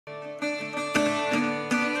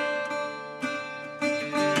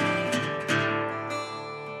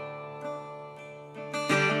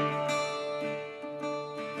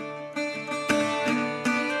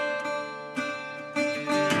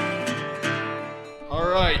All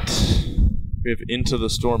right. We have Into the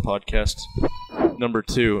Storm podcast number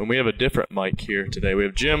 2, and we have a different Mike here today. We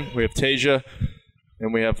have Jim, we have Tasia,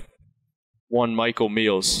 and we have one Michael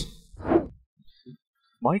Meihls.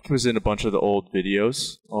 Mike was in a bunch of the old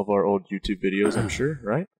videos, all of our old YouTube videos, I'm sure,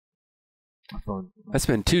 right? That's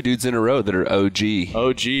been 2 dudes in a row that are OG.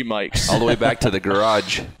 OG Mikes. All the way back to the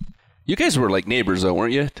garage. You guys were like neighbors though,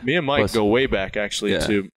 weren't you? Me and Mike go way back actually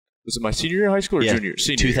to, was it my senior year of high school or junior?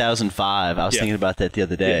 Senior 2005. I was thinking about that the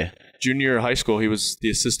other day. Yeah. Junior year of high school, he was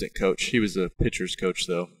the assistant coach. He was the pitcher's coach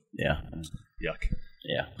though. Yeah. Yuck.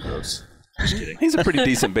 Yeah. Gross. Just kidding. He's a pretty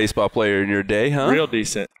decent baseball player in your day, huh? Real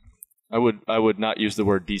decent. I would not use the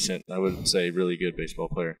word decent. I would say really good baseball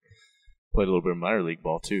player. Played a little bit of minor league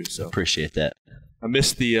ball too. So appreciate that. I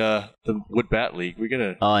missed the wood bat league. We need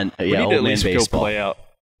to old at least man baseball. go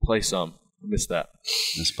play some. I missed that.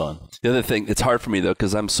 It's fun. The other thing, it's hard for me though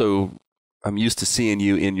because I'm used to seeing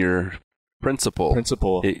you in your principal.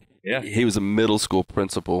 He was a middle school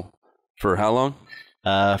principal for how long?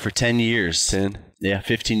 For 10 years. 10? Yeah,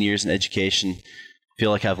 15 years in education. Feel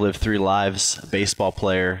like I've lived 3 lives: a baseball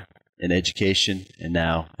player, in education, and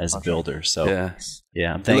now as a builder. So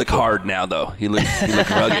yeah, I'm thankful. You look hard now though. You look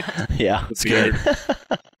rugged. Yeah, it's good.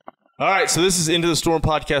 All right, so this is Into the Storm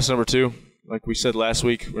podcast number 2. Like we said last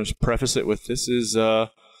week, we're going to preface it with this is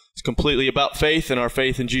it's completely about faith and our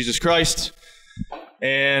faith in Jesus Christ.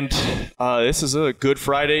 And this is a Good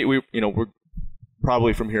Friday. We're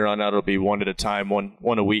probably from here on out it'll be one at a time,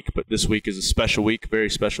 one a week. But this week is a special week, very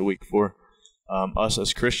special week for us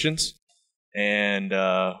as Christians. And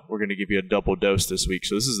we're going to give you a double dose this week.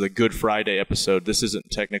 So this is the Good Friday episode. This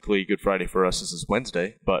isn't technically Good Friday for us. This is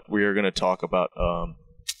Wednesday. But we are going to talk about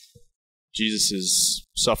Jesus'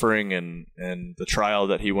 suffering and the trial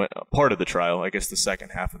that he went, part of the trial, I guess the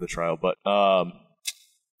second half of the trial. But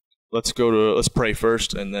let's pray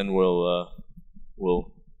first, and then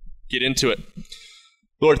we'll get into it.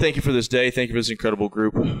 Lord, thank you for this day. Thank you for this incredible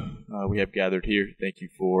group we have gathered here. Thank you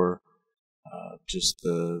for just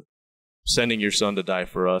the sending your son to die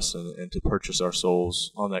for us and to purchase our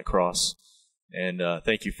souls on that cross. And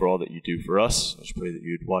thank you for all that you do for us. I just pray that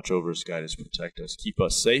you'd watch over us, guide us, protect us, keep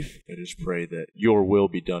us safe. I just pray that your will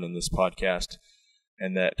be done in this podcast,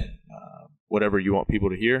 and that whatever you want people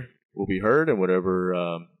to hear will be heard, and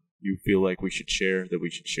whatever you feel like we should share, that we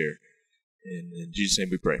should share. In Jesus' name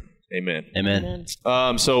we pray. Amen. Amen.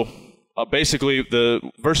 So basically, the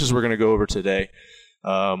verses we're going to go over today,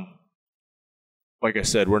 like I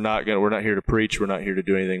said, we're not here to preach. We're not here to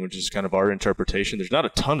do anything, which is kind of our interpretation. There's not a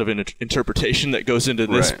ton of interpretation that goes into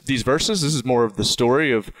these verses. This is more of the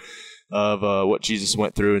story of what Jesus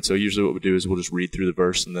went through. And so usually what we do is we'll just read through the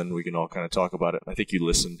verse, and then we can all kind of talk about it. I think you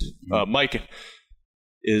listened. Mike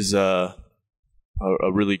is a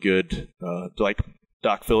really good, like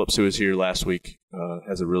Doc Phillips, who was here last week,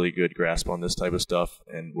 has a really good grasp on this type of stuff.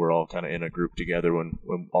 And we're all kind of in a group together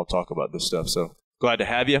when I'll talk about this stuff. So glad to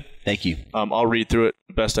have you. Thank you. I'll read through it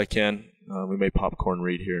the best I can. We may popcorn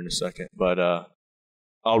read here in a second, but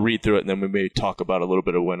I'll read through it, and then we may talk about a little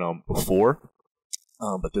bit of what went on before.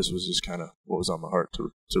 But this was just kind of what was on my heart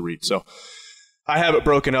to read. So I have it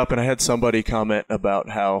broken up, and I had somebody comment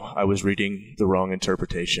about how I was reading the wrong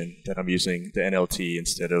interpretation, that I'm using the NLT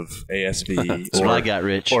instead of ASV That's what I got,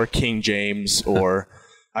 Rich. or King James, or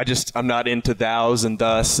I'm not into thous and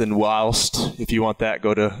thus and whilst. If you want that,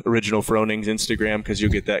 go to Original Froning's Instagram, because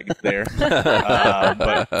you'll get that there.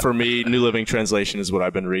 But for me, New Living Translation is what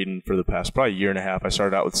I've been reading for the past probably year and a half. I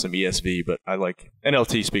started out with some ESV, but I like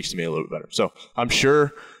NLT speaks to me a little bit better. So I'm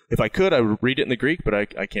sure if I could, I would read it in the Greek, but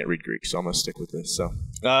I can't read Greek, so I'm going to stick with this.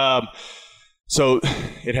 So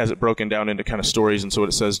it has it broken down into kind of stories, and so what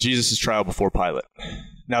it says, Jesus' trial before Pilate.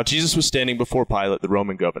 Now Jesus was standing before Pilate, the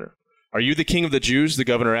Roman governor. "Are you the king of the Jews?" the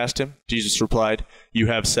governor asked him. Jesus replied, "You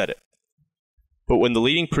have said it." But when the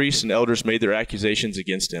leading priests and elders made their accusations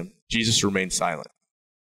against him, Jesus remained silent.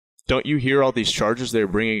 "Don't you hear all these charges they are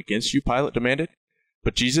bringing against you?" Pilate demanded.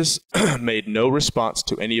 But Jesus made no response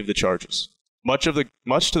to any of the charges, much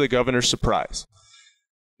to the governor's surprise.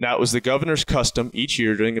 Now it was the governor's custom each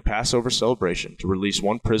year during the Passover celebration to release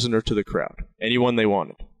one prisoner to the crowd, anyone they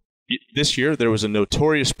wanted. This year there was a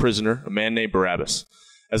notorious prisoner, a man named Barabbas.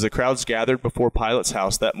 As the crowds gathered before Pilate's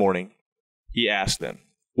house that morning, he asked them,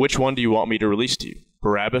 "Which one do you want me to release to you,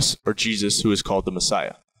 Barabbas or Jesus, who is called the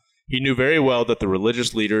Messiah?" He knew very well that the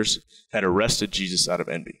religious leaders had arrested Jesus out of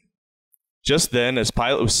envy. Just then, as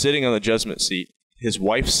Pilate was sitting on the judgment seat, his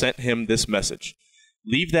wife sent him this message: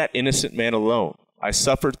 "Leave that innocent man alone. I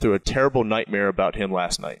suffered through a terrible nightmare about him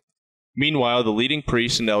last night." Meanwhile, the leading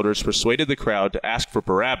priests and elders persuaded the crowd to ask for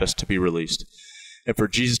Barabbas to be released and for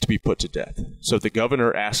Jesus to be put to death. So the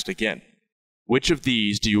governor asked again, Which of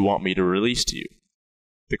these do you want me to release to you?"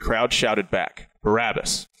 The crowd shouted back,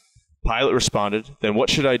 "Barabbas." Pilate responded, "Then what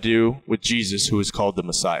should I do with Jesus, who is called the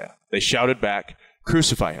Messiah?" They shouted back,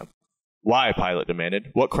 "Crucify him." "Why?" Pilate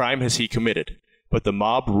demanded. "What crime has he committed?" But the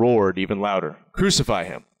mob roared even louder, "Crucify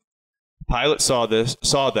him." Pilate saw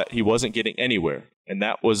that he wasn't getting anywhere, and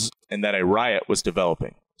that a riot was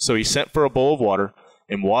developing. So he sent for a bowl of water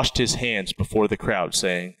and washed his hands before the crowd,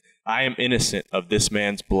 saying, "I am innocent of this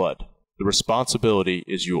man's blood. The responsibility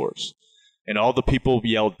is yours." And all the people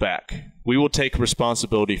yelled back, "We will take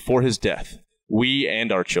responsibility for his death, we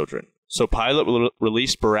and our children." So Pilate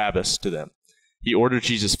released Barabbas to them. He ordered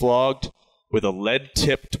Jesus flogged with a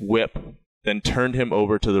lead-tipped whip, then turned him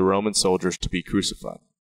over to the Roman soldiers to be crucified.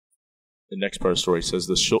 The next part of the story says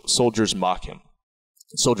the soldiers mock him.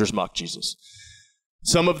 The soldiers mock Jesus.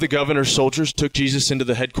 Some of the governor's soldiers took Jesus into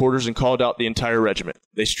the headquarters and called out the entire regiment.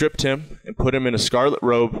 They stripped him and put a scarlet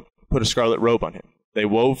robe on him. They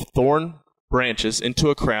wove thorn branches into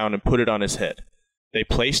a crown and put it on his head. They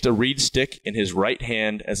placed a reed stick in his right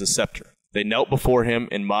hand as a scepter. They knelt before him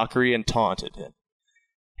in mockery and taunted him,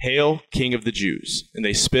 "Hail, King of the Jews!" And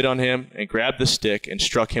they spit on him and grabbed the stick and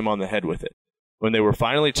struck him on the head with it. When they were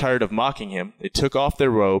finally tired of mocking him, they took off their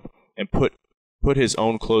robe and put his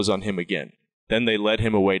own clothes on him again. Then they led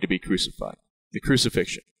him away to be crucified. The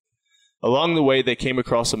crucifixion. Along the way, they came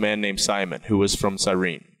across a man named Simon, who was from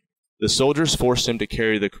Cyrene. The soldiers forced him to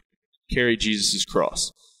carry Jesus'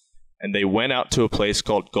 cross, and they went out to a place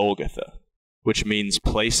called Golgotha, which means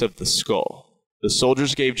place of the skull. The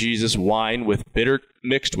soldiers gave Jesus wine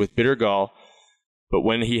mixed with bitter gall, but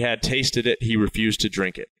when he had tasted it, he refused to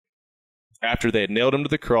drink it. After they had nailed him to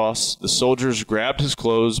the cross, the soldiers grabbed his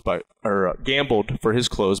clothes gambled for his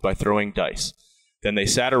clothes by throwing dice. Then they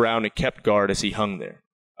sat around and kept guard as he hung there.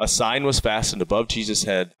 A sign was fastened above Jesus'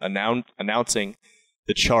 head, announcing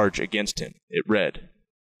the charge against him. It read,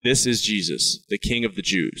 "This is Jesus, the King of the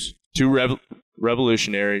Jews." Two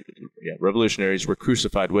revolutionaries were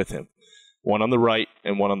crucified with him, one on the right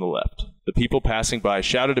and one on the left. The people passing by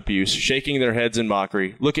shouted abuse, shaking their heads in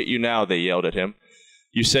mockery. "Look at you now," they yelled at him.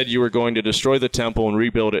 "You said you were going to destroy the temple and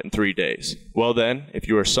rebuild it in 3 days. Well then, if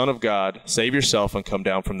you are Son of God, save yourself and come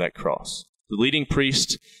down from that cross." The leading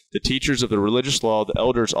priests, the teachers of the religious law, the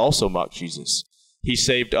elders also mocked Jesus. "He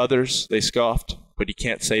saved others," they scoffed, "but he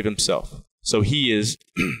can't save himself. So he is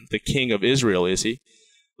the King of Israel, is he?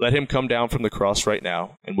 Let him come down from the cross right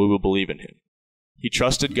now, and we will believe in him. He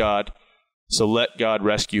trusted God, so let God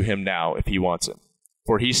rescue him now if he wants him.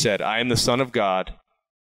 For he said, 'I am the Son of God.'"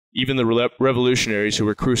 Even the revolutionaries who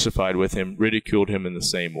were crucified with him ridiculed him in the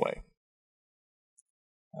same way.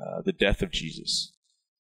 The death of Jesus.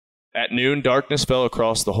 At noon, darkness fell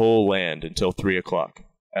across the whole land until 3 o'clock.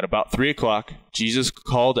 At about 3 o'clock, Jesus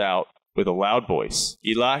called out with a loud voice,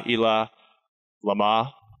 "Eli, Eli,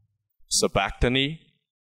 lama sabachthani?"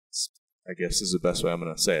 I guess is the best way I'm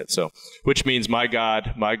going to say it. So, which means, my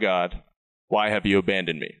God, why have you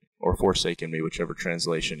abandoned me?" Or forsaken me, whichever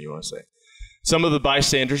translation you want to say. Some of the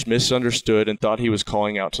bystanders misunderstood and thought he was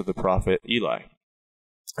calling out to the prophet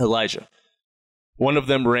Elijah. One of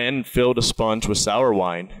them ran and filled a sponge with sour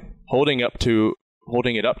wine, holding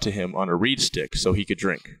it up to him on a reed stick so he could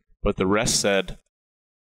drink. But the rest said,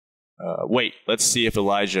 "Wait, let's see if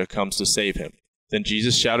Elijah comes to save him." Then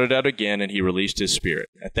Jesus shouted out again, and he released his spirit.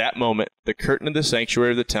 At that moment, the curtain of the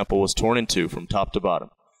sanctuary of the temple was torn in two from top to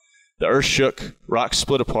bottom. The earth shook, rocks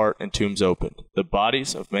split apart, and tombs opened. The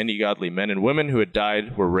bodies of many godly men and women who had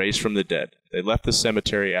died were raised from the dead. They left the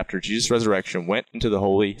cemetery after Jesus' resurrection, went into the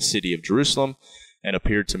holy city of Jerusalem, and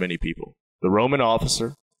appeared to many people. The Roman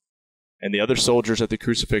officer and the other soldiers at the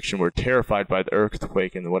crucifixion were terrified by the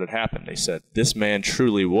earthquake and what had happened. They said, "This man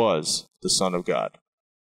truly was the Son of God."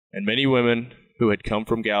 And many women who had come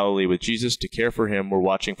from Galilee with Jesus to care for him were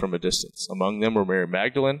watching from a distance. Among them were Mary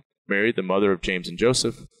Magdalene, Mary, the mother of James and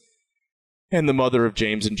Joseph, and the mother of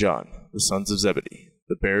James and John, the sons of Zebedee.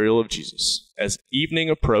 The burial of Jesus. As evening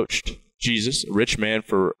approached, Joseph, a rich man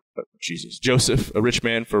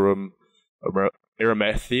from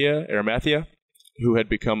Arimathea, who had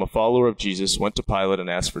become a follower of Jesus, went to Pilate and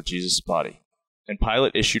asked for Jesus' body. And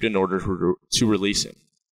Pilate issued an order to release him.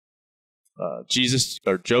 Joseph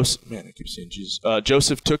took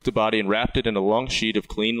the body and wrapped it in a long sheet of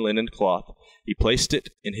clean linen cloth. He placed it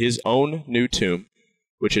in his own new tomb,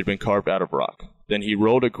 which had been carved out of rock. Then he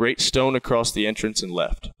rolled a great stone across the entrance and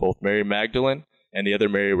left. Both Mary Magdalene and the other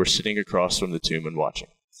Mary were sitting across from the tomb and watching.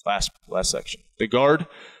 Last section. The guard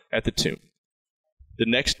at the tomb. The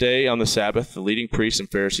next day on the Sabbath, the leading priests and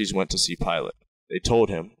Pharisees went to see Pilate. They told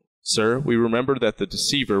him, "Sir, we remember that the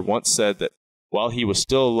deceiver once said that while he was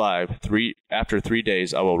still alive, after 3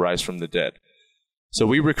 days I will rise from the dead." So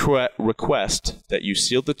we request that you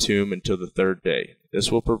seal the tomb until the third day. This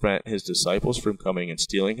will prevent his disciples from coming and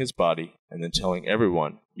stealing his body and then telling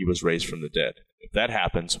everyone he was raised from the dead. If that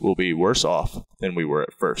happens, we'll be worse off than we were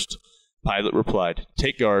at first." Pilate replied,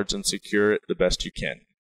 "Take guards and secure it the best you can."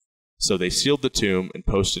 So they sealed the tomb and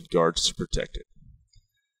posted guards to protect it.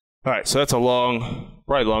 All right, so that's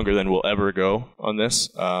probably longer than we'll ever go on this,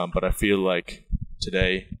 but I feel like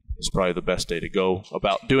today is probably the best day to go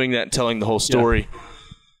about doing that and telling the whole story.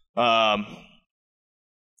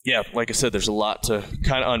 Yeah, like I said, there's a lot to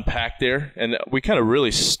kind of unpack there, and we kind of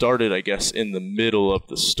really started, I guess, in the middle of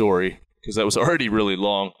the story, because that was already really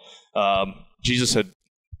long. Jesus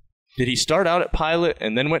did he start out at Pilate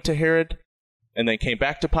and then went to Herod and then came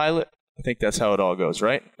back to Pilate? I think that's how it all goes,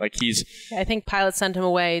 right? Like I think Pilate sent him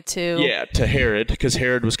away to Herod, because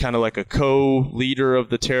Herod was kind of like a co-leader of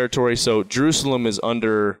the territory. So Jerusalem is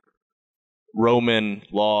under Roman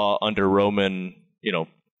law, under Roman,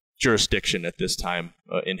 jurisdiction at this time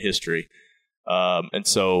in history. And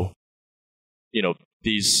so,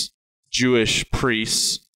 these Jewish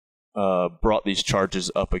priests brought these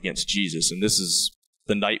charges up against Jesus. And this is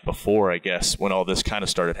the night before, I guess, when all this kind of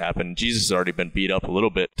started happening. Jesus has already been beat up a little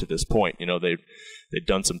bit to this point. They've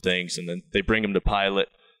done some things, and then they bring him to Pilate.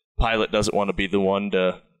 Pilate doesn't want to be the one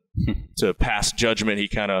to pass judgment. He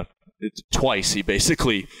twice he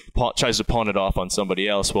basically tries to pawn it off on somebody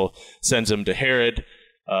else. Well, sends him to Herod.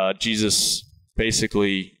 Jesus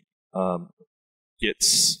basically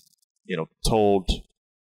gets told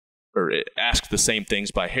or asked the same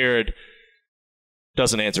things by Herod.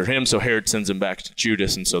 Doesn't answer him, so Herod sends him back to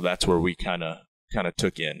Judas, and so that's where we kind of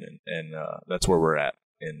took in, and that's where we're at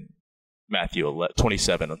in Matthew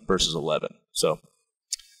 27 verses 11. So,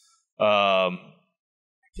 I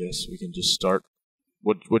guess we can just start.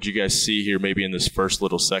 What you guys see here, maybe in this first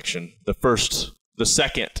little section, the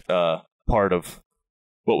second part of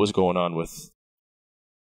what was going on with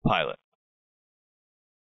Pilate.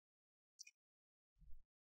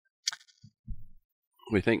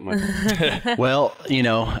 What do you think, Michael? Well,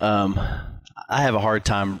 I have a hard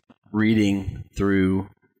time reading through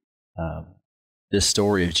this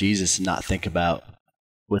story of Jesus and not think about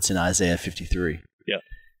what's in Isaiah 53. Yeah.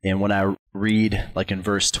 And when I read, like in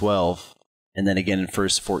verse 12, and then again in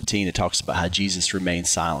verse 14, it talks about how Jesus remained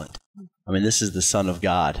silent. I mean, this is the Son of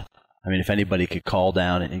God. I mean, if anybody could call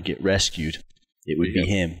down and get rescued, it would be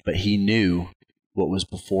him. But he knew what was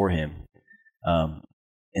before him.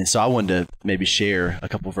 And so I wanted to maybe share a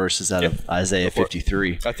couple verses out of Isaiah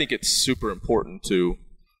 53. I think it's super important to,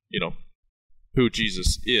 who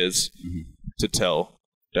Jesus is to tell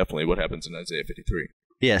definitely what happens in Isaiah 53.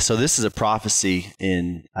 Yeah, so this is a prophecy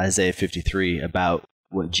in Isaiah 53 about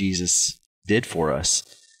what Jesus did for us.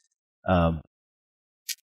 I'll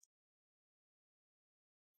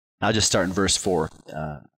just start in verse 4.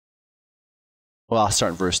 I'll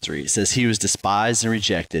start in verse 3. It says, "He was despised and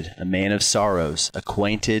rejected, a man of sorrows,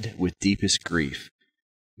 acquainted with deepest grief.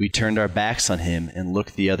 We turned our backs on him and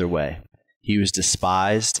looked the other way. He was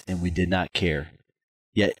despised, and we did not care.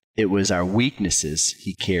 Yet it was our weaknesses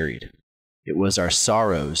he carried. It was our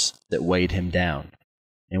sorrows that weighed him down.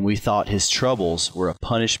 And we thought his troubles were a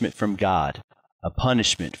punishment from God, a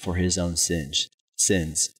punishment for his own sins.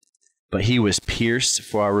 But he was pierced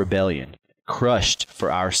for our rebellion, crushed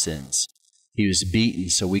for our sins. He was beaten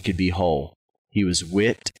so we could be whole. He was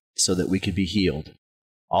whipped so that we could be healed.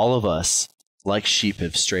 All of us, like sheep,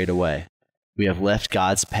 have strayed away. We have left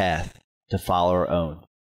God's path to follow our own.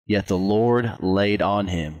 Yet the Lord laid on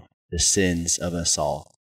him the sins of us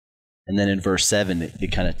all." And then in verse 7,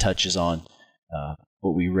 it kind of touches on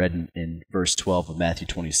what we read in verse 12 of Matthew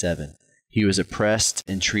 27. "He was oppressed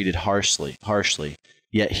and treated harshly,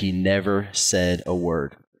 yet he never said a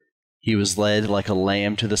word. He was led like a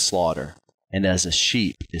lamb to the slaughter, and as a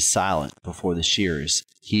sheep is silent before the shearers,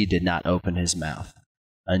 he did not open his mouth.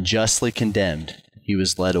 Unjustly condemned, he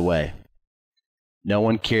was led away. No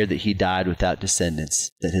one cared that he died without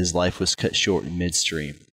descendants, that his life was cut short in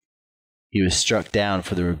midstream. He was struck down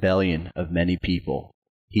for the rebellion of many people.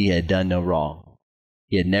 He had done no wrong.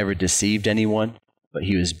 He had never deceived anyone, but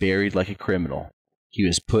he was buried like a criminal. He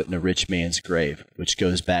was put in a rich man's grave," which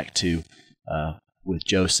goes back to with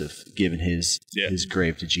Joseph giving his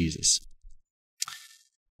grave to Jesus.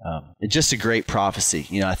 It's just a great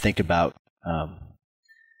prophecy. I think about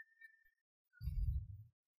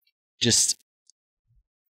just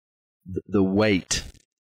the weight.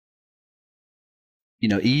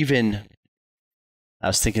 Even I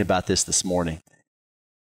was thinking about this morning,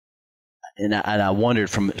 and I wondered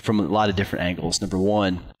from a lot of different angles. Number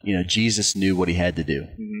one, Jesus knew what he had to do,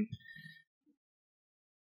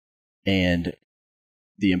 and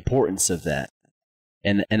the importance of that.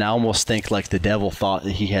 And I almost think like the devil thought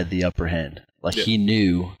that he had the upper hand. Like he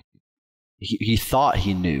knew, he thought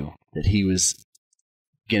he knew that he was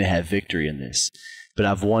going to have victory in this. But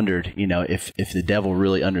I've wondered, if the devil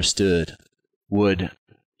really understood, would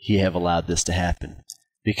he have allowed this to happen?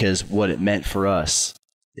 Because what it meant for us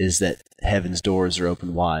is that heaven's doors are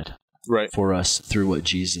open wide for us through what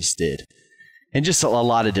Jesus did. And just a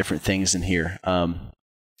lot of different things in here.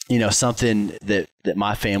 Something that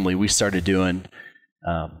my family, we started doing,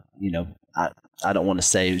 I don't want to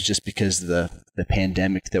say it was just because of the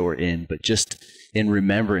pandemic that we're in, but just in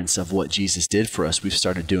remembrance of what Jesus did for us, we've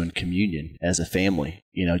started doing communion as a family,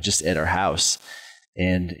 just at our house.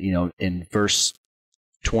 And, in verse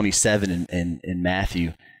 27 in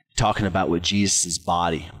Matthew, talking about what Jesus'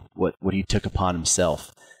 body, what he took upon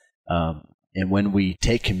himself. And when we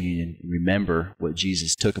take communion, remember what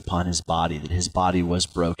Jesus took upon his body, that his body was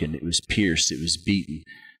broken, it was pierced, it was beaten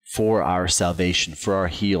for our salvation, for our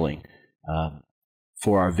healing,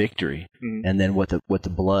 for our victory, and then what the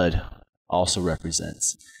blood also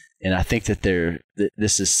represents. And I think that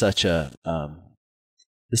this is something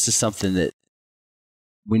that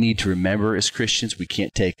we need to remember as Christians. We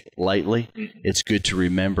can't take lightly. It's good to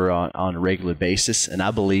remember on a regular basis. And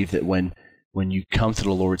I believe that when you come to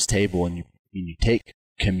the Lord's table and you take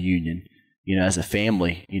communion, as a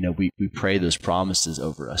family, we pray those promises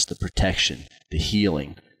over us, the protection, the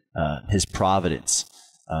healing, his providence.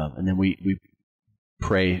 And then we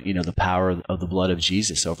pray, the power of the blood of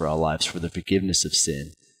Jesus over our lives for the forgiveness of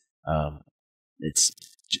sin. It's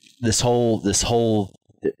this whole,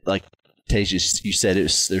 like Tasia, you said,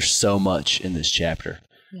 there's so much in this chapter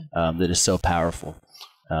that is so powerful.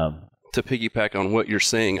 To piggyback on what you're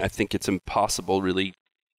saying, I think it's impossible really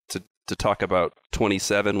to talk about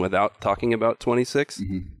 27 without talking about 26,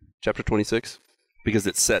 chapter 26, because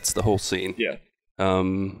it sets the whole scene. Yeah.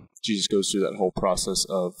 Jesus goes through that whole process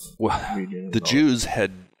of the Jews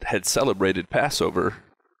had celebrated Passover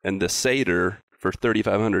and the Seder for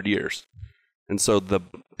 3,500 years. And so the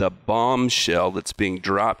bombshell that's being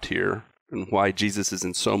dropped here and why Jesus is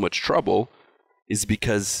in so much trouble is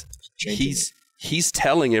because he's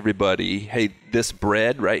telling everybody, hey, this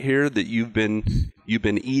bread right here that you've been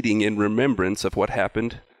eating in remembrance of what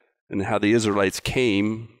happened and how the Israelites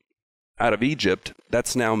came out of Egypt,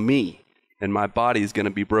 that's now me. And my body is going to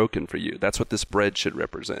be broken for you. That's what this bread should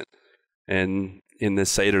represent. And in this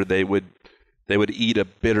Seder, they would eat a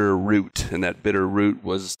bitter root, and that bitter root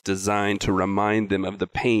was designed to remind them of the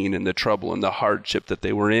pain and the trouble and the hardship that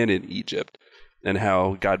they were in Egypt, and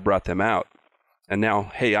how God brought them out. And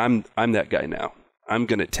now, hey, I'm that guy now. I'm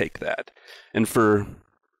going to take that. And for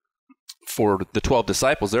the 12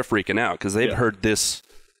 disciples, they're freaking out because they've heard this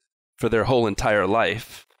for their whole entire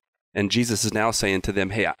life. And Jesus is now saying to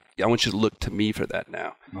them, hey, I want you to look to me for that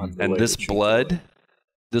now. And this blood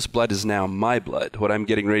is now my blood. What I'm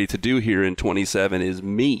getting ready to do here in 27 is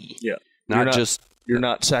me. Yeah. You're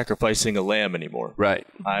not sacrificing a lamb anymore. Right.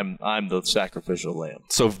 I'm the sacrificial lamb.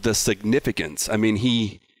 So the significance,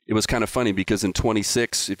 it was kind of funny because in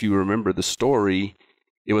 26, if you remember the story,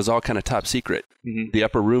 it was all kind of top secret. The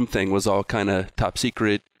upper room thing was all kind of top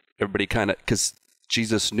secret. Everybody because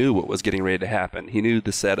Jesus knew what was getting ready to happen. He knew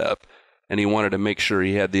the setup, and he wanted to make sure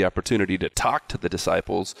he had the opportunity to talk to the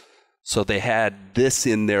disciples, so they had this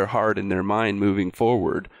in their heart and their mind moving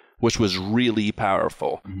forward, which was really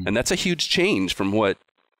powerful. And that's a huge change from what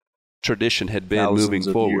tradition had been moving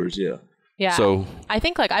forward. Years, yeah. So I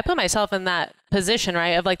think I put myself in that position,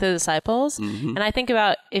 right, of the disciples, and I think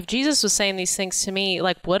about if Jesus was saying these things to me,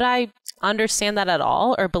 would I understand that at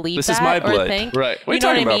all or believe this that is my blood. Or think? Right. What are you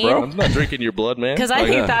talking about, bro? I'm not drinking your blood, man. Because I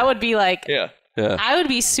think that would be I would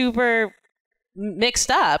be super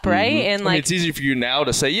mixed up, right? And it's easy for you now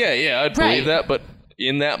to say, I'd believe that, but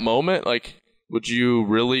in that moment, would you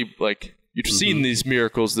really you'd seen these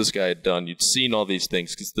miracles this guy had done, you'd seen all these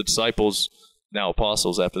things, because the disciples, now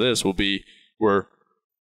apostles after this, were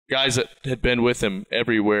guys that had been with him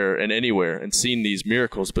everywhere and anywhere and seen these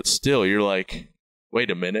miracles, but still you're like, wait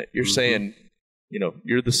a minute, you're saying,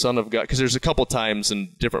 you're the Son of God. Because there's a couple times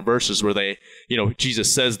in different verses where they,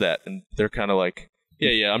 Jesus says that, and they're kind of like,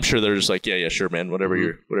 I'm sure they're just like, yeah, sure, man, whatever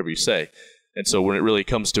you say. And so when it really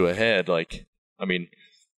comes to a head,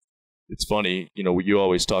 it's funny, you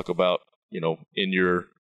always talk about, in your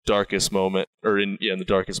darkest moment, or in the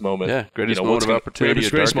darkest moment. Greatest moment of opportunity,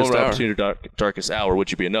 greatest moment of opportunity, darkest hour, would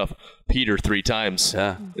you be enough? Peter 3 times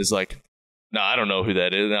is like, no, I don't know who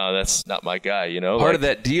that is. No, that's not my guy, Part of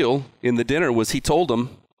that deal in the dinner was he told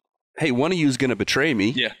them, hey, one of you is going to betray me.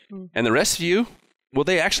 Yeah. And the rest of you, well,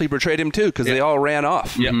 they actually betrayed him too, because they all ran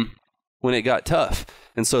off when it got tough.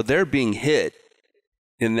 And so they're being hit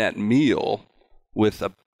in that meal with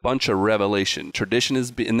a bunch of revelation. Tradition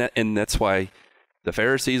is, and that's why the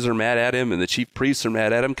Pharisees are mad at him and the chief priests are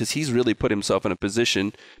mad at him, because he's really put himself in a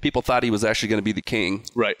position. People thought he was actually going to be the king,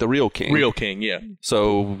 right? The real king. Real king, yeah.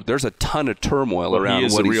 So there's a ton of turmoil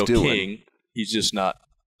around what he's doing. King. He's just not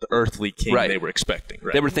the earthly king they were expecting.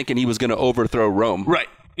 Right? They were thinking he was going to overthrow Rome. Right.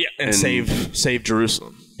 Yeah, and save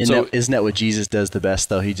Jerusalem. Isn't that what Jesus does the best,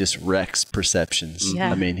 though? He just wrecks perceptions.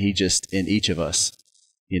 Yeah. I mean, he just, in each of us,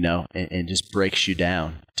 and just breaks you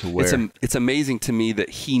down to where... It's amazing to me that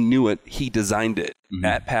he knew it. He designed it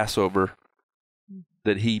at Passover,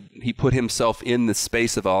 that he put himself in the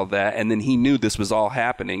space of all that, and then he knew this was all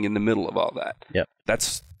happening in the middle of all that. Yep.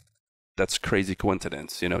 That's crazy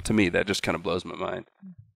coincidence. To me, that just kind of blows my mind.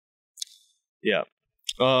 Yeah.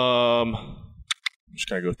 I'm just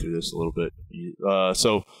going to go through this a little bit.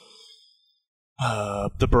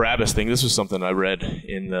 The Barabbas thing, this was something I read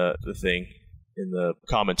in the thing, in the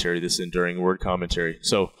commentary, this Enduring Word commentary.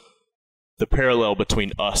 So the parallel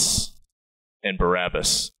between us and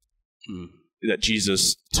Barabbas, that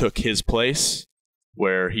Jesus took his place,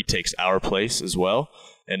 where he takes our place as well.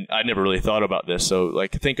 And I never really thought about this. So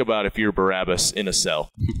think about if you're Barabbas in a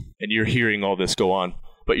cell and you're hearing all this go on,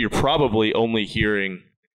 but you're probably only hearing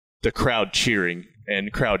the crowd cheering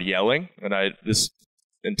and crowd yelling. And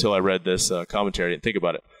until I read this commentary, I didn't think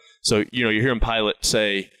about it. So, you're hearing Pilate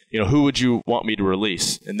say, who would you want me to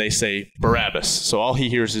release? And they say Barabbas. So all he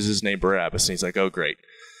hears is his name, Barabbas. And he's like, oh, great.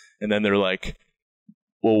 And then they're like,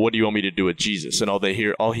 well, what do you want me to do with Jesus? And all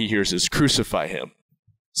he hears is crucify him.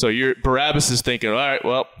 So Barabbas is thinking, all right,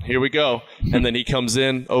 well, here we go. And then he comes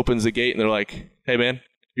in, opens the gate, and they're like, hey, man,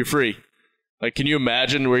 you're free. Can you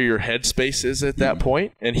imagine where your headspace is at that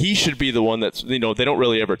point? And he should be the one that's, they don't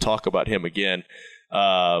really ever talk about him again.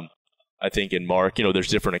 I think in Mark, there's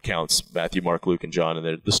different accounts, Matthew, Mark, Luke, and John,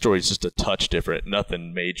 and the story's just a touch different,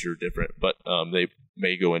 nothing major different, but they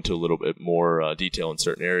may go into a little bit more detail in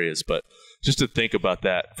certain areas. But just to think about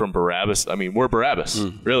that from Barabbas, I mean, we're Barabbas,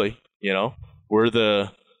 really, we're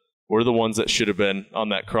the ones that should have been on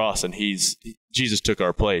that cross, and Jesus took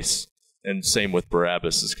our place. And same with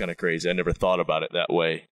Barabbas. Is kind of crazy. I never thought about it that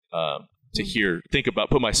way.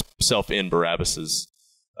 Put myself in Barabbas's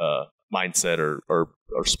mindset or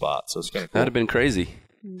spot. So it's kind of cool. That'd have been crazy,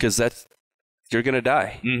 because you're gonna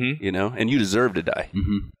die, and you deserve to die.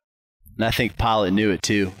 And I think Pilate knew it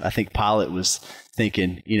too. I think Pilate was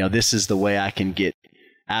thinking, this is the way I can get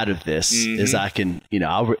out of this. Is I can,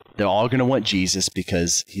 they're all going to want Jesus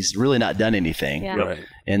because he's really not done anything. Yeah. Right.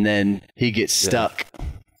 And then he gets stuck.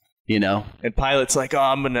 And Pilate's like, oh,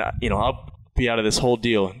 I'm gonna, I'll be out of this whole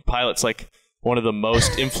deal. And Pilate's like one of the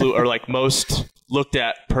most most looked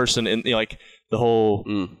at person in the whole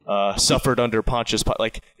suffered under Pontius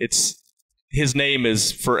Pilate. His name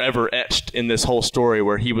is forever etched in this whole story,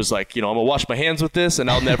 where he was like, I'm gonna wash my hands with this and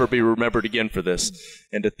I'll never be remembered again for this.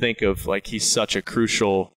 And to think of he's such a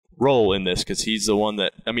crucial role in this, because he's the one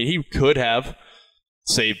that, he could have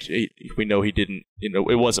saved. We know he didn't.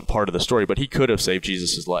 It wasn't part of the story, but he could have saved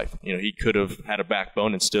Jesus' life. He could have had a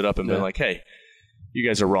backbone and stood up and been like, "Hey, you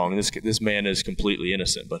guys are wrong. This man is completely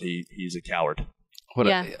innocent, but he's a coward." What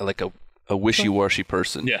a wishy-washy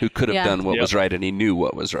person who could have done what was right, and he knew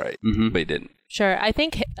what was right, but he didn't. Sure. I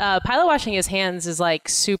think Pilate washing his hands is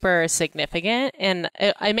super significant. And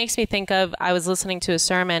it makes me think of, I was listening to a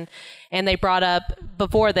sermon and they brought up,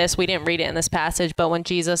 before this, we didn't read it in this passage, but when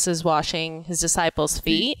Jesus is washing his disciples'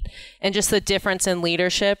 feet and just the difference in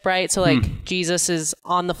leadership, right? So Jesus is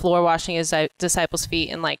on the floor washing his disciples' feet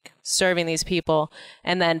and serving these people.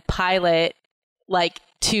 And then Pilate,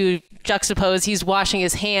 to juxtapose, he's washing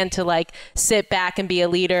his hand to sit back and be a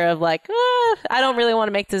leader of I don't really want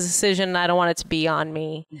to make this decision and I don't want it to be on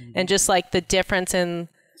me. And just the difference in,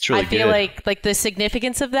 really I feel like the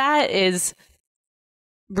significance of that is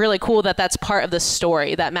really cool, that's part of the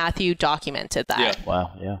story, that Matthew documented that. Yeah.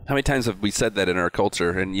 Wow. Yeah. How many times have we said that in our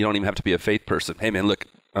culture? And you don't even have to be a faith person. Hey man, look,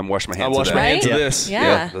 I'm washing my hands. I wash my hands of this.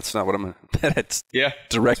 Yeah. That's not what I'm. That's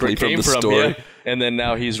directly that's where it came from the story. Yeah. And then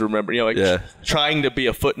now he's remembering, trying to be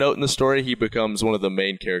a footnote in the story. He becomes one of the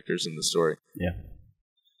main characters in the story. Yeah.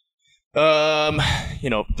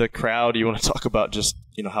 The crowd. You want to talk about just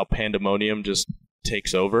how pandemonium just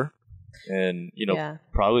takes over, and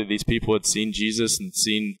probably these people had seen Jesus and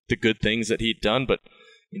seen the good things that he'd done, but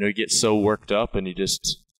he gets so worked up and it's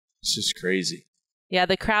just crazy. Yeah,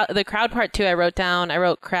 the crowd part too, I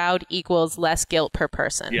wrote crowd equals less guilt per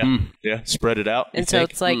person. Yeah, yeah, spread it out. And so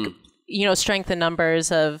it's strength in numbers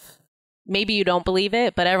of, maybe you don't believe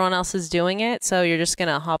it, but everyone else is doing it, so you're just going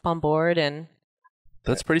to hop on board. And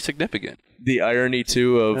that's pretty significant. The irony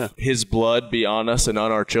too of his blood be on us and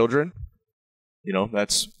on our children.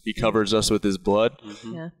 he covers us with his blood.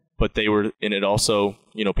 Mm-hmm. Yeah. But they were in it also,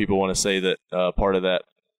 people want to say that part of that,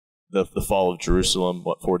 the fall of Jerusalem,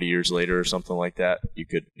 40 years later or something like that, you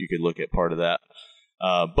could look at part of that.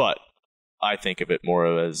 But I think of it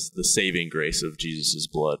more as the saving grace of Jesus'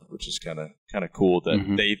 blood, which is kind of cool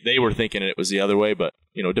that they were thinking it was the other way, but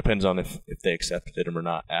it depends on if they accepted him or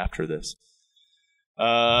not after this.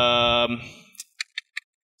 So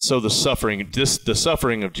the suffering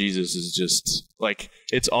of Jesus is just like,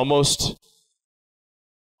 it's almost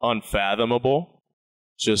unfathomable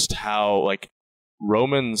just how, like,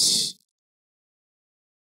 Romans,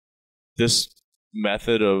 this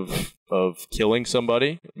method of killing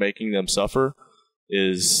somebody, making them suffer,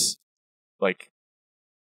 is like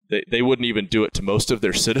they wouldn't even do it to most of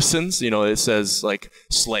their citizens. It says like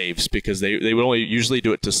slaves, because they would only usually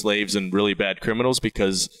do it to slaves and really bad criminals,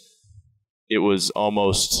 because it was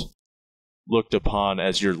almost looked upon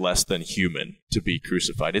as you're less than human to be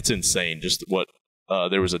crucified. It's insane. Just what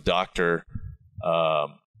there was a doctor.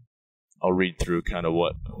 I'll read through kind of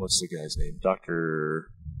what's the guy's name?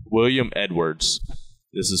 Dr. William Edwards.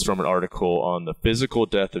 This is from an article on the physical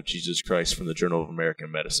death of Jesus Christ from the Journal of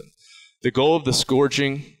American Medicine. The goal of the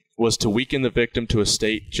scourging was to weaken the victim to a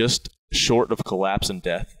state just short of collapse and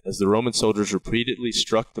death. As the Roman soldiers repeatedly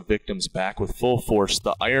struck the victim's back with full force,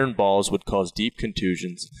 the iron balls would cause deep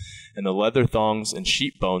contusions, and the leather thongs and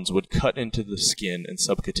sheep bones would cut into the skin and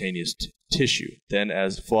subcutaneous tissue. Then,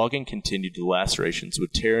 as flogging continued, the lacerations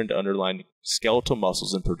would tear into underlying skeletal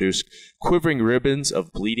muscles and produce quivering ribbons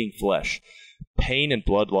of bleeding flesh. Pain and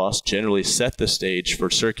blood loss generally set the stage for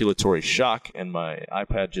circulatory shock, and my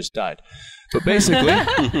iPad just died. But basically,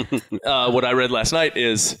 what I read last night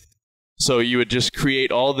is, so you would just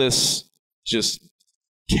create all this just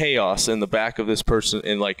chaos in the back of this person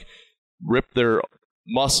and like rip their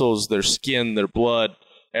muscles, their skin, their blood,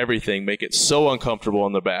 everything, make it so uncomfortable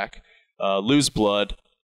on the back, lose blood,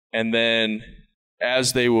 and then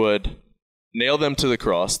as they would nail them to the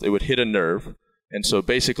cross, they would hit a nerve. And so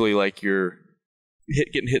basically like you're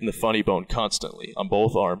getting hit in the funny bone constantly on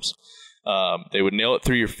both arms. They would nail it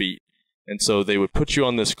through your feet. And so they would put you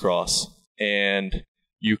on this cross, and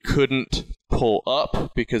you couldn't pull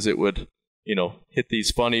up because it would, hit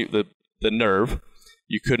these the nerve.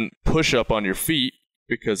 You couldn't push up on your feet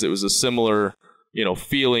because it was a similar,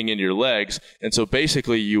 feeling in your legs. And so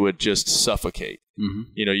basically you would just suffocate.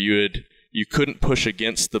 Mm-hmm. You couldn't push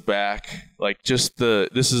against the back. Like this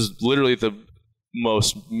is literally the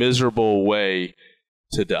most miserable way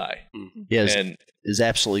to die. Yes. And is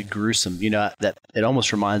absolutely gruesome. That it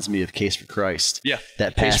almost reminds me of Case for Christ. Yeah.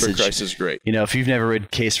 That passage. Case for Christ is great. If you've never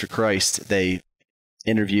read Case for Christ, they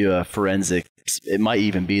interview a forensic. It might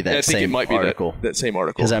even be that same article. That same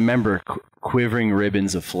article. Because I remember quivering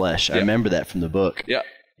ribbons of flesh. Yeah. I remember that from the book. Yeah.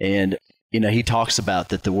 And, he talks about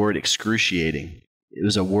that the word excruciating, it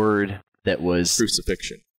was a word that was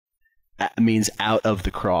crucifixion. Means out of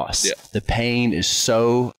the cross. Yeah. The pain is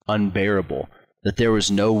so unbearable that there was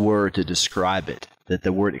no word to describe it, that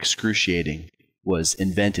the word excruciating was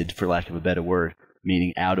invented, for lack of a better word,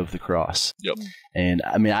 meaning out of the cross. Yep. And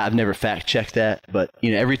I've never fact-checked that, but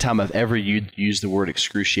every time I've ever used the word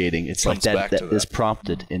excruciating, it's like that is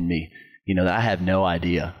prompted in me. I have no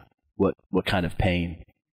idea what kind of pain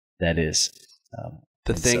that is.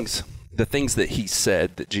 The things that he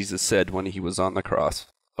said, that Jesus said when he was on the cross,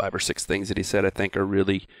 5 or 6 things that he said, I think are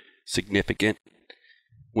really significant.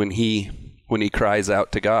 When he cries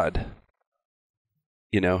out to God,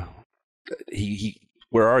 he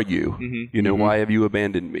where are you? Mm-hmm. Why have you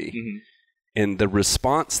abandoned me? Mm-hmm. And the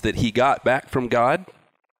response that he got back from God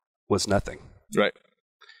was nothing. Right.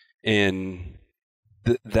 And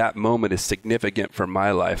that moment is significant for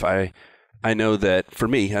my life. I know that for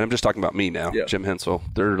me, and I'm just talking about me now, yeah. Jim Hensel,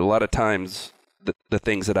 there are a lot of times the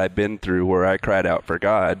things that I've been through where I cried out for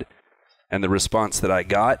God, and the response that I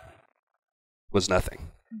got was nothing.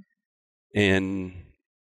 And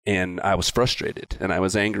I was frustrated, and I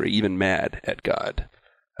was angry, even mad at God.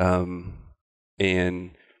 And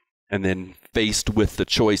then faced with the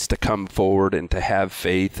choice to come forward and to have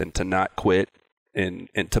faith and to not quit and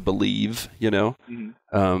to believe,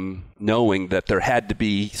 mm-hmm. Knowing that there had to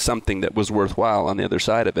be something that was worthwhile on the other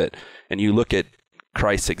side of it. And you look at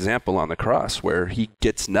Christ's example on the cross where he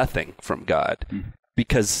gets nothing from God. Mm-hmm.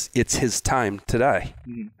 Because it's his time to die.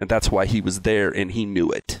 Mm-hmm. And that's why he was there, and he knew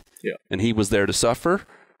it. Yeah. And he was there to suffer,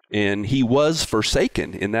 and he was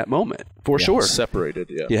forsaken in that moment, for sure. Separated,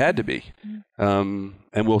 yeah. He had to be. And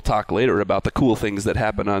we'll talk later about the cool things that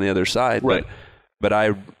happen on the other side. Right. But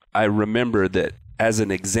I remember that as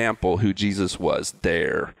an example who Jesus was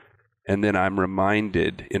there. And then I'm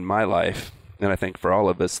reminded in my life, and I think for all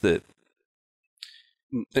of us, that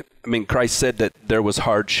I mean, Christ said that there was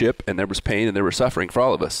hardship and there was pain and there was suffering for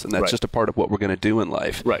all of us, and that's just a part of what we're going to do in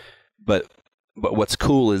life. Right. But what's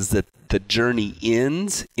cool is that the journey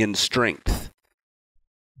ends in strength.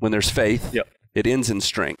 When there's faith, it ends in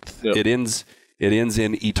strength. Yep. It ends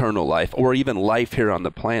in eternal life, or even life here on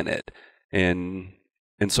the planet. And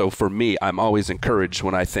so for me, I'm always encouraged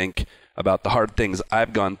when I think about the hard things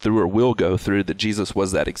I've gone through or will go through, that Jesus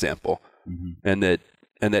was that example, and that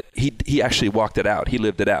he actually walked it out. He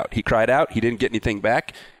lived it out. He cried out. He didn't get anything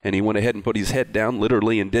back, and he went ahead and put his head down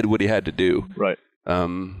literally and did what he had to do. Right.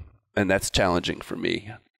 And that's challenging for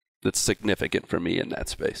me. That's significant for me in that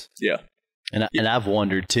space. Yeah. And I've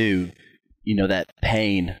wondered too, that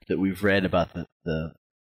pain that we've read about the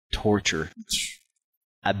torture.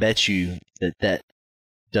 I bet you that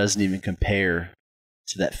doesn't even compare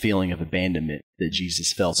to that feeling of abandonment that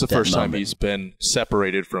Jesus felt. It's the first time he's been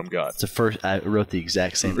separated from God. It's the first. I wrote the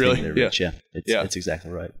exact same Really? thing there, Rich. Yeah. It's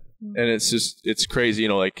exactly right. And it's crazy,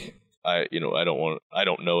 I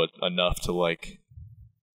don't know enough to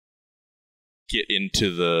get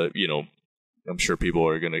into the, I'm sure people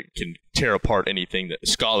are can tear apart anything that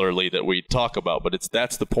scholarly that we talk about, but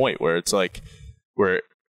that's the point where it's where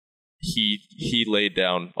he laid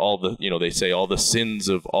down all the, they say all the sins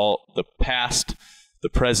of all the past, the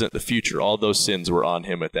present, the future, all those sins were on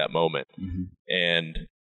him at that moment. And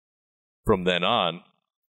from then on,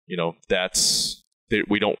 we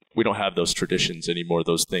don't have those traditions anymore,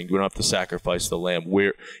 those things. We don't have to sacrifice the lamb.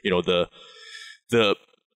 We're,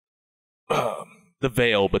 the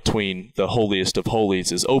veil between the holiest of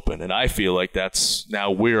holies is open, and I feel like that's now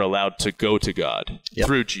we're allowed to go to God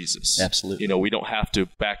through Jesus. Absolutely. We don't have to.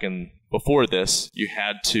 Before this, you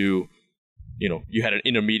had to, you had an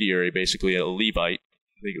intermediary, basically a Levite.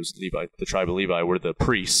 I think it was Levi, the tribe of Levi, were the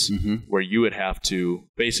priests, where you would have to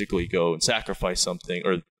basically go and sacrifice something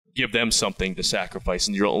or give them something to sacrifice,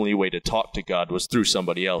 and your only way to talk to God was through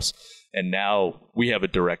somebody else. And now we have a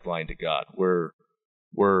direct line to God.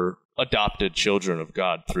 We're adopted children of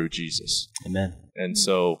God through Jesus. Amen. And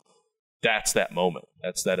so that's that moment.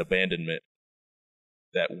 That's that abandonment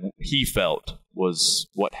that he felt was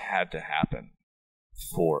what had to happen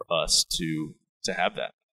for us to have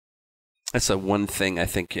that. That's the one thing I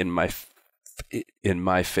think in my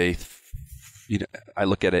faith, I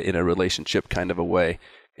look at it in a relationship kind of a way.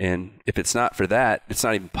 And if it's not for that, it's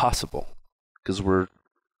not even possible, because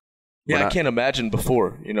I can't imagine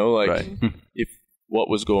before, if what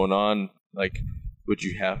was going on, would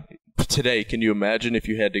you have today? Can you imagine if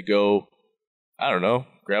you had to go, I don't know,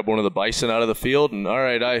 grab one of the bison out of the field and, all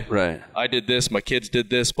right, I did this, my kids did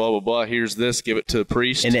this, blah, blah, blah, here's this, give it to the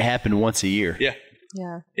priest. And it happened once a year.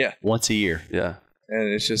 Yeah. Once a year. Yeah.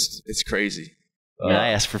 And it's crazy. I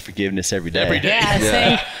ask for forgiveness every day. Every day.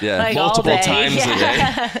 Yeah. Multiple times a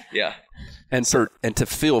day. Yeah. And to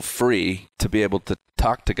feel free to be able to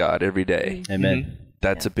talk to God every day. Amen.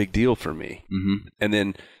 That's a big deal for me. And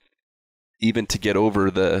then even to get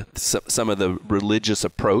over some of the religious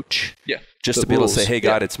approach, just to be able to say, hey,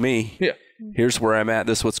 God, it's me. Yeah. Here's where I'm at.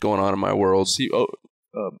 This is what's going on in my world. See,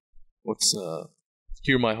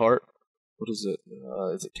 Hear My Heart? What is it?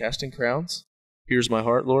 Is it Casting Crowns? Here's My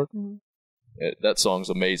Heart, Lord? That song's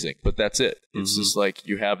amazing, but that's it. It's just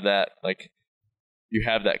you have that, you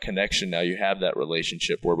have that connection now. You have that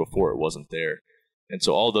relationship where before it wasn't there. And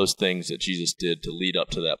so all those things that Jesus did to lead up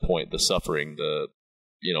to that point, the suffering,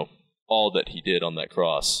 all that he did on that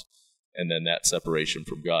cross, and then that separation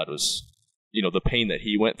from God was, the pain that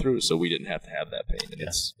he went through, so we didn't have to have that pain. And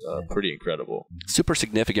it's pretty incredible. Super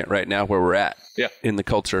significant right now where we're at in the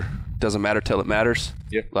culture. Doesn't matter till it matters.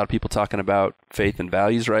 Yeah. A lot of people talking about faith and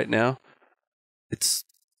values right now. It's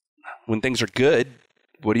when things are good,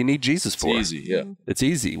 what do you need Jesus for? It's easy, yeah. It's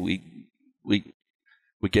easy. We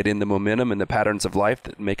get in the momentum and the patterns of life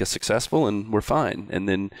that make us successful, and we're fine. And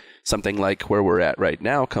then something like where we're at right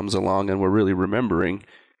now comes along, and we're really remembering.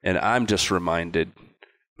 And I'm just reminded,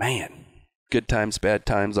 man, good times, bad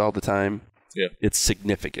times, all the time. Yeah, it's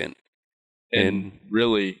significant. And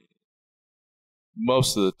really,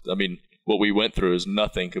 what we went through is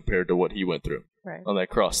nothing compared to what he went through on that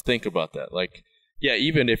cross. Think about that.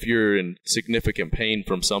 Even if you're in significant pain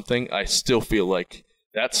from something, I still feel like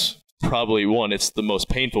that's probably it's the most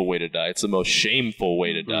painful way to die. It's the most shameful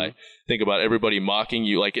way to die. Think about everybody mocking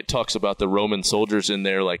you. It talks about the Roman soldiers in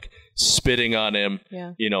there, spitting on him,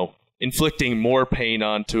 inflicting more pain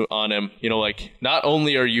on him. Not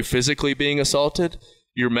only are you physically being assaulted,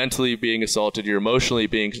 you're mentally being assaulted, you're emotionally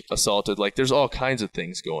being assaulted. There's all kinds of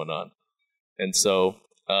things going on. And so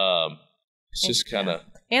it's just kind of...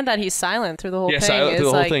 And that he's silent through the whole thing. Yeah, silent through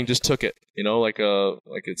the whole thing. Just took it, like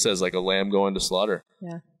it says, like a lamb going to slaughter.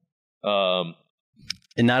 Yeah.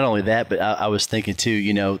 And not only that, but I was thinking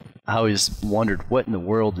too, I always wondered what in the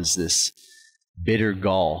world is this bitter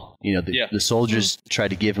gall? The soldiers tried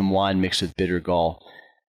to give him wine mixed with bitter gall.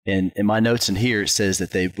 And in my notes in here, it says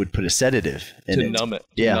that they would put a sedative in it. Numb it.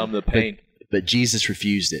 To numb the pain. But Jesus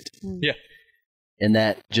refused it. Yeah. And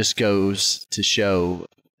that just goes to show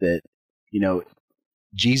that,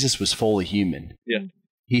 Jesus was fully human. Yeah.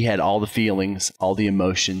 He had all the feelings, all the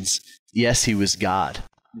emotions. Yes, he was God,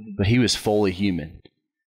 but he was fully human.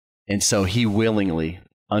 And so he willingly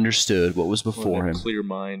understood what was before him. Clear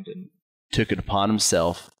mind and took it upon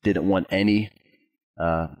himself, didn't want any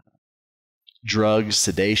drugs,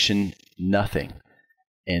 sedation, nothing,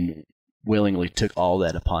 and willingly took all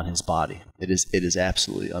that upon his body. It is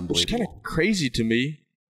absolutely unbelievable. It's kind of crazy to me.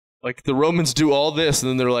 Like the Romans do all this, and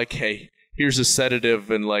then they're like, "Hey, here's a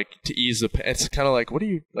sedative," and like to ease the pain. It's kind of like, what do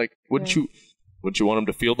you like? Wouldn't you want him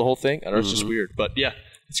to feel the whole thing? I don't know. It's just weird, but yeah,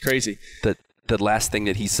 it's crazy. The last thing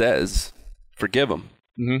that he says, forgive them.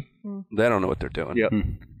 They don't know what they're doing. Yep.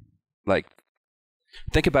 Like,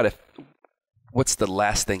 think about it. What's the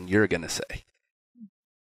last thing you're going to say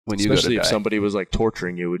when you Especially go to if die? somebody was like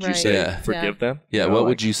torturing you, would you say, forgive them? Yeah, what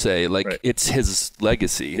would you say? Like, it's his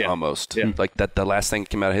legacy almost. Yeah. Like, that the last thing that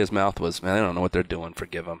came out of his mouth was, man, I don't know what they're doing.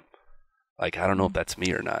 Forgive them. Like, I don't know if that's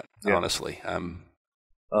me or not, honestly.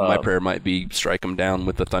 My prayer might be strike them down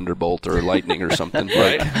with a thunderbolt or lightning or something.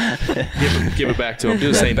 Right. give it back to him. Do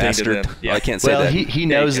the same thing to them. Yeah. I can't say that. Well, he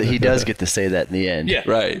knows that he does get to say that in the end. Yeah.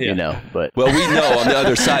 Right. Yeah. But well, we know on the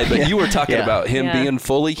other side, but you were talking about him being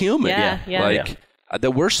fully human. Yeah.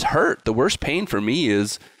 The worst hurt, the worst pain for me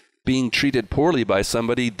is being treated poorly by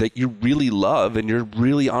somebody that you really love and you're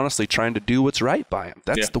really honestly trying to do what's right by him.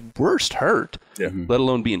 That's the worst hurt, let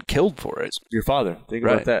alone being killed for it. Your father. Think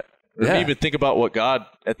about that. Or even think about what God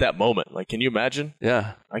at that moment. Like, can you imagine?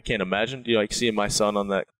 Yeah. I can't imagine. Do you like seeing my son on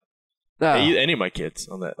that? Any of my kids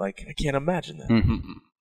on that? Like, I can't imagine that.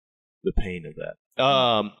 The pain of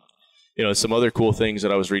that. Some other cool things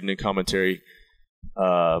that I was reading in commentary.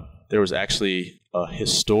 There was actually a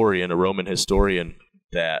Roman historian,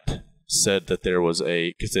 that said that there was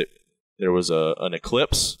an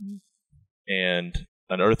eclipse and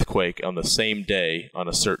an earthquake on the same day on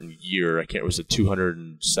a certain year. I can't. It was the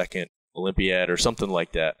 202nd Olympiad or something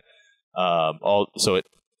like that.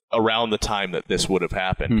 Around the time that this would have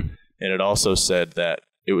happened, and it also said that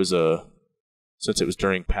it was since it was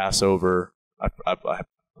during Passover. I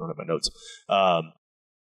don't have my notes,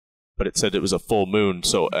 but it said it was a full moon,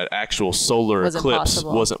 so an actual solar eclipse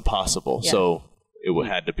wasn't possible. Yeah. So it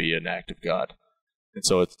had to be an act of God. And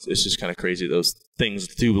so it's just kind of crazy. Those things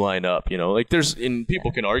do line up, like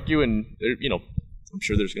people can argue and, I'm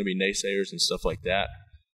sure there's going to be naysayers and stuff like that.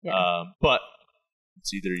 Yeah. But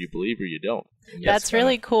it's either you believe or you don't. That's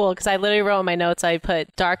really cool. Cause I literally wrote in my notes, I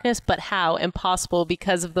put darkness, but how? Impossible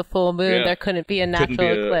because of the full moon. Yeah. There couldn't be a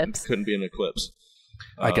natural eclipse. Couldn't be an eclipse.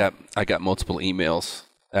 I got multiple emails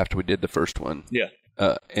after we did the first one. Yeah.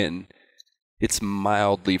 And it's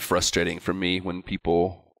mildly frustrating for me when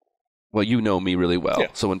people, well, you know me really well. Yeah.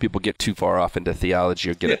 So when people get too far off into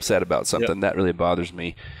theology or get upset about something, that really bothers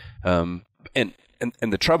me. And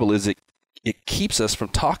the trouble is it keeps us from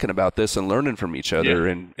talking about this and learning from each other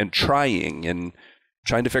and trying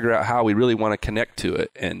to figure out how we really want to connect to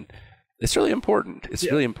it. And it's really important. It's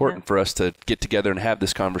really important for us to get together and have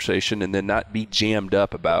this conversation and then not be jammed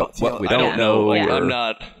up about what we don't know. Like,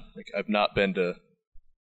 I've not been to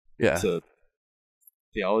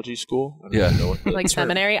theology school. I don't know what like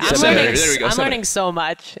seminary. I'm learning so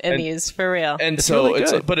much in these for real. And it's so really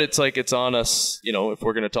good. But it's on us, if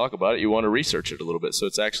we're going to talk about it, you want to research it a little bit. So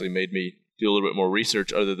it's actually made me do a little bit more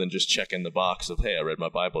research other than just checking the box of, hey, I read my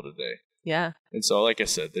Bible today. Yeah. And so, like I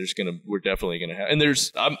said, we're definitely going to have, and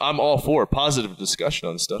I'm all for positive discussion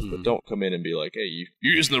on stuff, but don't come in and be like, hey,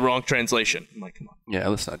 you're using the wrong translation. I'm like, come on. Yeah,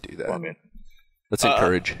 let's not do that. Come on, man. Let's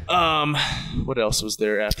encourage. What else was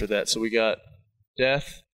there after that? So we got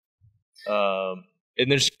death, and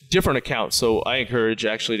there's different accounts. So I encourage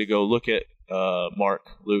actually to go look at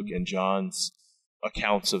Mark, Luke, and John's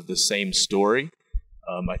accounts of the same story.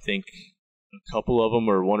 I think a couple of them,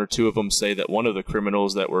 or one or two of them, say that one of the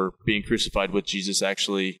criminals that were being crucified with Jesus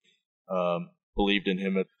actually believed in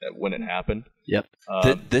him when it happened. Yep.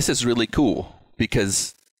 This is really cool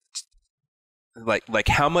because, like,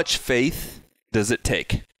 how much faith does it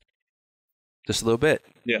take? Just a little bit.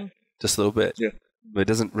 Yeah. Just a little bit. Yeah. But it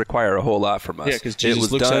doesn't require a whole lot from us. Yeah, because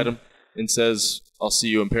Jesus looks at him and says, I'll see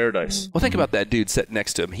you in paradise. Well, think about that dude sitting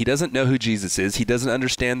next to him. He doesn't know who Jesus is. He doesn't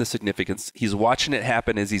understand the significance. He's watching it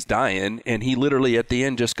happen as he's dying, and he literally at the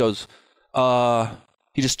end just goes,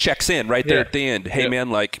 he just checks in right there at the end. Hey, man,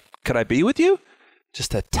 like, could I be with you?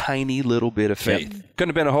 Just a tiny little bit of faith. Couldn't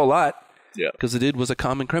have been a whole lot. Yeah. Because the dude was a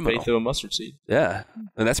common criminal. Faith of a mustard seed. Yeah.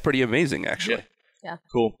 And that's pretty amazing, actually. Yeah.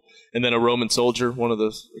 Cool. And then a Roman soldier,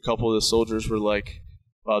 a couple of the soldiers were like,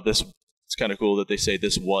 it's kind of cool that they say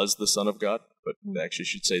this was the Son of God, but they actually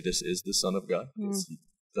should say this is the Son of God, because he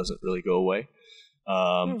doesn't really go away.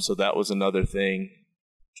 So that was another thing.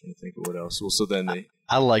 I'm trying to think of what else. Well, so then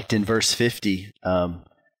I liked in verse 50,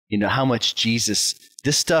 how much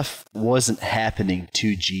this stuff wasn't happening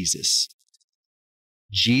to Jesus.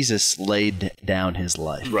 Jesus laid down his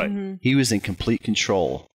life. Right. He was in complete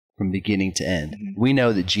control from beginning to end. We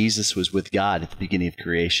know that Jesus was with God at the beginning of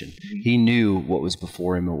creation. He knew what was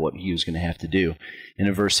before him and what he was going to have to do. And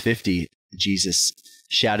in verse 50, Jesus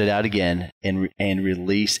shouted out again and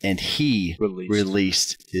released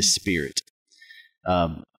his spirit.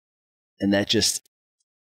 And that just,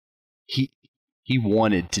 he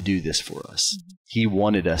wanted to do this for us. He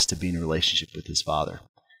wanted us to be in a relationship with his Father.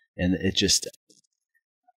 And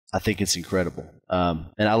I think it's incredible.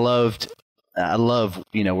 And I love,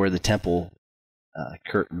 where the temple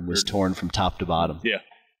curtain was torn from top to bottom. Yeah.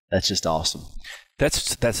 That's just awesome.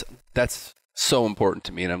 That's so important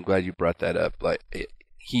to me, and I'm glad you brought that up. Like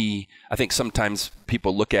I think sometimes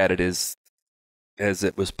people look at it as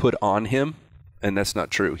it was put on him, and that's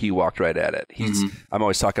not true. He walked right at it. I'm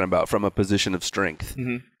always talking about from a position of strength.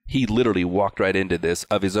 He literally walked right into this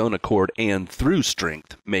of his own accord, and through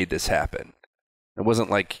strength made this happen. It wasn't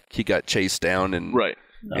like he got chased down and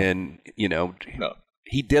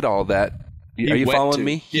he did all that. Are you following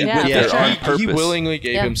me? He went there on purpose. He willingly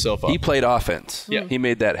gave himself up. He played offense. Yeah. He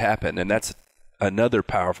made that happen, and that's another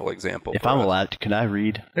powerful example. If I'm allowed, can I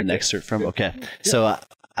read an excerpt from? Okay. So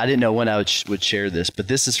I didn't know when I would share this, but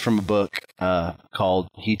this is from a book called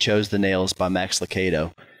 "He Chose the Nails" by Max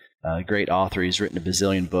Lucado. Great author. He's written a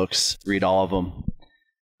bazillion books. Read all of them.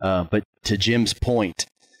 But to Jim's point,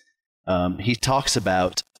 he talks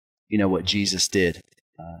about what Jesus did,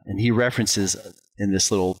 and he references in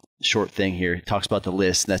this little short thing here. He talks about the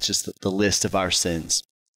list, and that's just the list of our sins.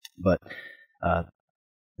 But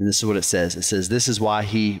and this is what it says. It says, "This is why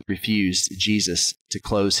he refused Jesus to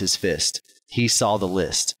close his fist. He saw the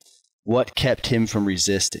list. What kept him from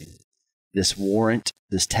resisting? This warrant,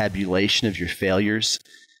 this tabulation of your failures.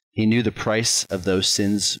 He knew the price of those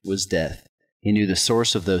sins was death. He knew the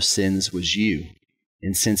source of those sins was you.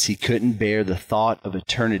 And since he couldn't bear the thought of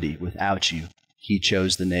eternity without you, he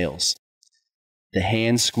chose the nails. The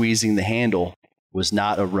hand squeezing the handle was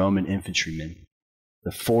not a Roman infantryman.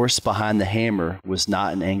 The force behind the hammer was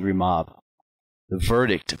not an angry mob. The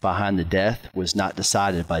verdict behind the death was not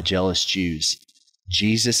decided by jealous Jews.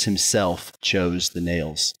 Jesus himself chose the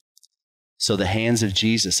nails. So the hands of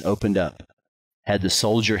Jesus opened up. Had the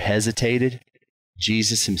soldier hesitated,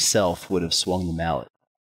 Jesus himself would have swung the mallet.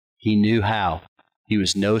 He knew how. He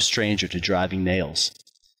was no stranger to driving nails.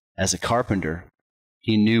 As a carpenter,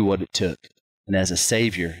 he knew what it took, and as a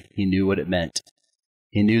savior, he knew what it meant.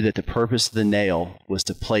 He knew that the purpose of the nail was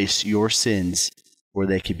to place your sins where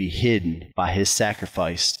they could be hidden by his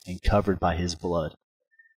sacrifice and covered by his blood.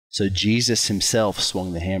 So Jesus himself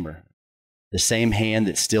swung the hammer. The same hand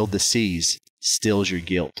that stilled the seas stills your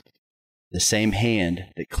guilt. The same hand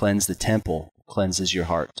that cleansed the temple cleanses your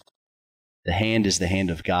heart. The hand is the hand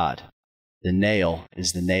of God. The nail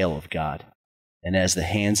is the nail of God. And as the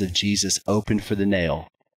hands of Jesus opened for the nail,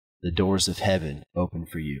 the doors of heaven open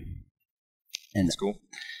for you. And that's cool.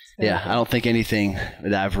 Yeah, I don't think anything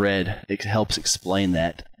that I've read helps explain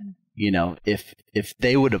that. You know, if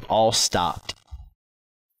they would have all stopped,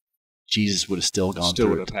 Jesus would have still gone through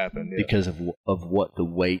would it have happened, because of what the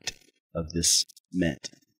weight of this meant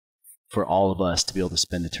for all of us to be able to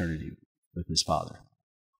spend eternity with his Father.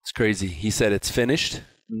 It's crazy. He said it's finished.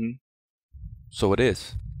 Mm-hmm. So it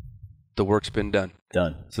is. The work's been done.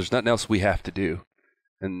 Done. So there's nothing else we have to do.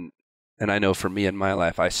 And I know for me in my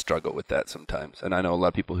life, I struggle with that sometimes. And I know a lot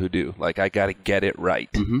of people who do. Like, I got to get it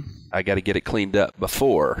right. Mm-hmm. I got to get it cleaned up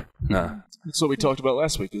before. That's what we talked about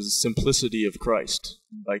last week, is the simplicity of Christ.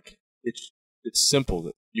 Like, it's simple.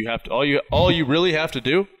 That you have to all you really have to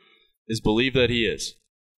do is believe that he is.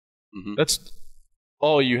 Mm-hmm. That's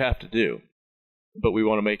all you have to do. But we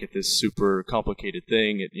want to make it this super complicated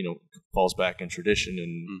thing. It falls back in tradition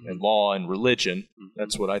and law and religion. Mm-hmm.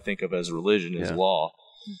 That's what I think of as religion, is law.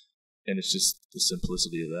 And it's just the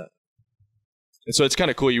simplicity of that. And so it's kind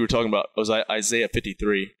of cool you were talking about Isaiah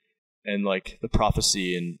 53 and like the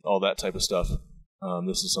prophecy and all that type of stuff.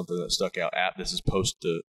 This is something that stuck out. This is post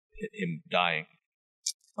to him dying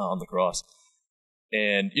on the cross.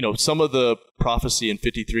 And, some of the prophecy in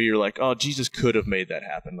 53 are like, oh, Jesus could have made that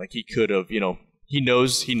happen. Like he could have, he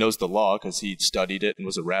knows the law because he studied it and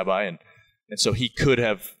was a rabbi. And And so he could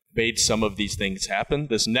have made some of these things happen.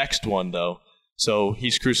 This next one, though, so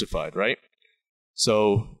he's crucified, right?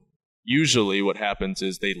 So usually what happens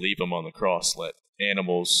is they leave him on the cross, let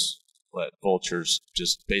animals, let vultures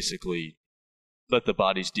just basically let the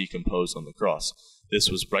bodies decompose on the cross. This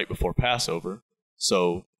was right before Passover,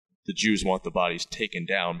 so the Jews want the bodies taken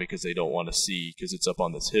down because they don't want to see, because it's up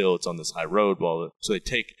on this hill, it's on this high road.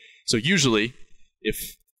 So usually,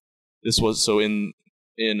 if this was, so in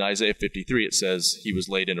Isaiah 53, it says he was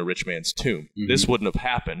laid in a rich man's tomb. Mm-hmm. This wouldn't have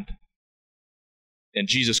happened, and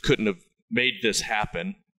Jesus couldn't have made this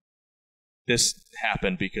happen. This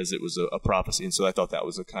happened because it was a prophecy, and so I thought that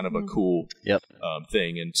was a kind of a cool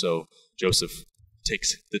thing. And so Joseph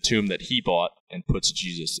takes the tomb that he bought and puts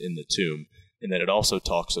Jesus in the tomb. And then it also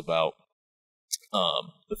talks about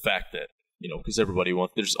the fact that, because everybody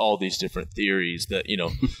there's all these different theories that,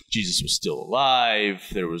 Jesus was still alive.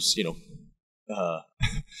 There was,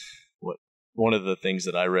 one of the things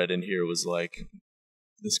that I read in here was like,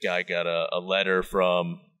 this guy got a letter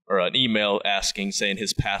or an email saying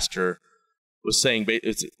his pastor was saying,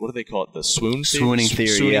 what do they call it? The swooning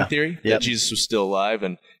theory, that Jesus was still alive.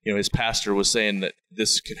 And, his pastor was saying that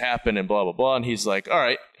this could happen and blah, blah, blah. And he's like, all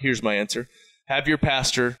right, here's my answer. Have your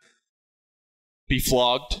pastor be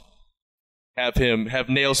flogged, have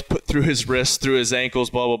nails put through his wrists, through his ankles,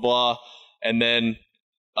 blah, blah, blah. And then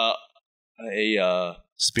a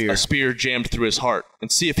spear jammed through his heart,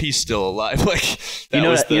 and see if he's still alive. Like,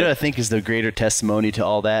 what I think is the greater testimony to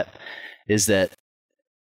all that is that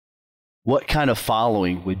what kind of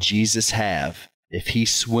following would Jesus have if he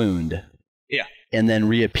swooned and then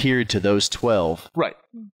reappeared to those 12? Right.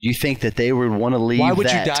 Do you think that they would want to leave Why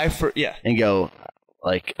would you die for, and go,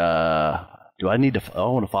 like, I want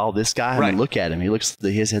to follow this guy? I mean, look at him. He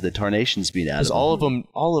has had the tarnations beat out of him.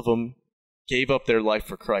 All of them gave up their life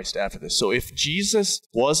for Christ after this. So if Jesus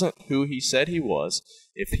wasn't who he said he was,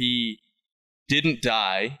 if he didn't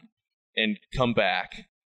die and come back,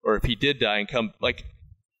 or if he did die and come, like,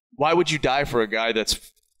 why would you die for a guy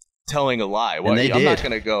that's telling a lie? And they I'm did. not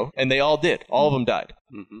going to go. And they all did. All of them died.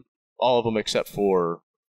 Mm-hmm. All of them except for,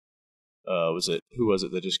 who was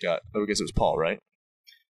it that just got, I guess it was Paul, right?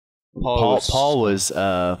 Paul was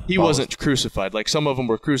he wasn't crucified. Like, some of them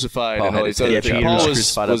were crucified. Paul and all these other things. Peter was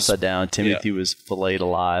crucified upside down. Timothy was filleted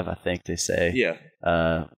alive, I think they say. Yeah.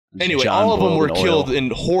 Anyway, all of them were killed in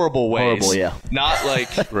horrible ways. Horrible, yeah. Not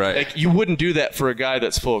like, like, you wouldn't do that for a guy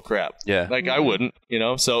that's full of crap. Yeah. Like, I wouldn't,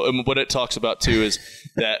 So what it talks about, too, is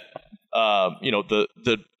that,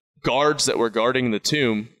 the guards that were guarding the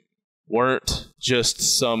tomb weren't just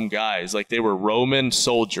some guys. Like, they were Roman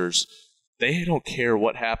soldiers. They don't care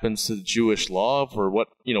what happens to the Jewish law or what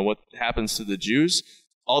happens to the Jews.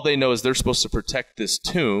 All they know is they're supposed to protect this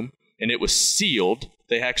tomb, and it was sealed.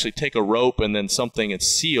 They actually take a rope and then something and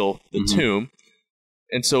seal the tomb.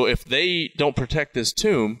 And so if they don't protect this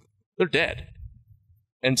tomb, they're dead.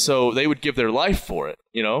 And so they would give their life for it,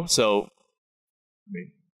 So, I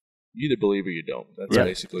mean, you either believe or you don't. That's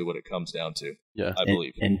basically what it comes down to. Yeah, I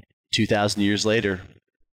believe. And 2,000 years later,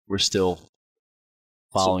 we're still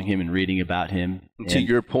following him and reading about him. To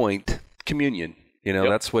your point, communion.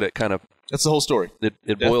 That's what it kind of... That's the whole story.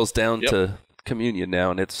 It boils down to communion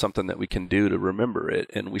now, and it's something that we can do to remember it,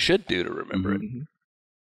 and we should do to remember it.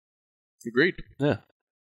 Agreed. Yeah.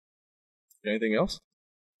 Anything else?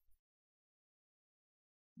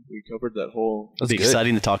 We covered that whole... It'll be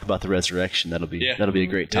exciting to talk about the resurrection. That'll be a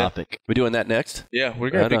great topic. We doing that next? Yeah,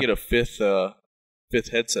 we're going to have to get a fifth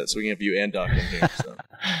headset so we can have you and Doc in here. So.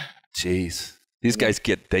 Jeez. These guys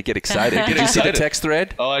get excited. Did you see the text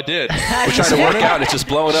thread? Oh, I did. We're trying to work out, and it's just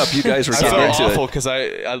blowing up. You guys were getting into it. I felt awful because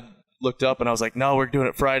I looked up and I was like, no, we're doing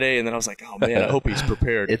it Friday. And then I was like, oh, man, I hope he's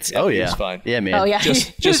prepared. He's fine. Yeah, man. Oh, yeah. He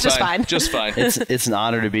was just fine. Just fine. It's an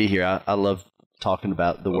honor to be here. I love talking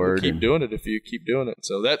about the Word. We'll keep doing it if you keep doing it.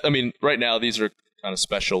 So right now, these are kind of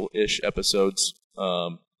special-ish episodes.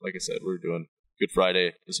 Like I said, we're doing Good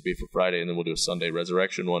Friday. This will be for Friday, and then we'll do a Sunday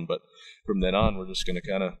resurrection one. But from then on, we're just going to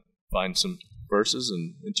kind of find some verses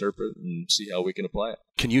and interpret and see how we can apply it.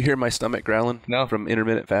 Can you hear my stomach growling? No. From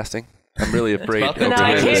intermittent fasting? I'm really afraid. What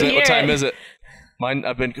time is it? Mine.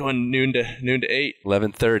 I've been going noon to 8.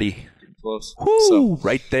 11:30. Close. Woo!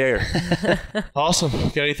 Right there. Awesome.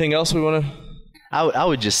 Got anything else we want to? I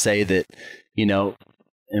would just say that,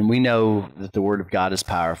 and we know that the Word of God is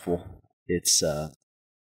powerful. It's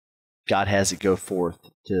God has it go forth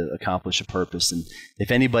to accomplish a purpose. And if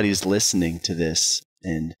anybody's listening to this,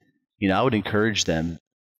 and I would encourage them,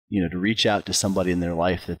 to reach out to somebody in their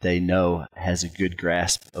life that they know has a good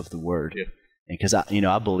grasp of the Word. Yeah. And because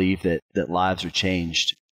I believe that lives are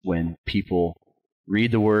changed when people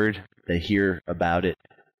read the Word, they hear about it,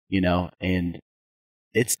 and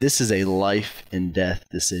this is a life and death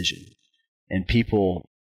decision. And people,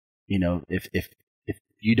 if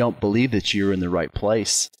you don't believe that you're in the right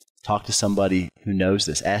place, talk to somebody who knows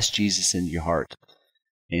this. Ask Jesus into your heart.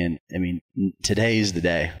 And I mean, today is the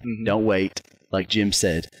day. Mm-hmm. Don't wait. Like Jim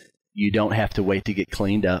said, you don't have to wait to get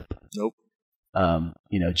cleaned up. Nope.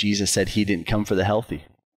 Jesus said he didn't come for the healthy.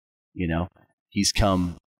 He's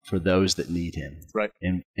come for those that need him. Right.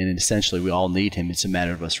 And essentially we all need him. It's a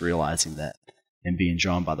matter of us realizing that and being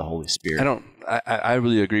drawn by the Holy Spirit. I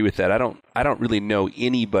really agree with that. I don't really know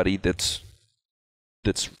anybody that's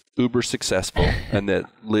uber successful and that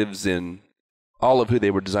lives in all of who they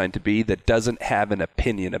were designed to be that doesn't have an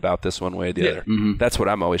opinion about this one way or the other. Mm-hmm. That's what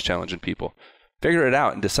I'm always challenging people. Figure it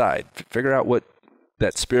out and decide. Figure out what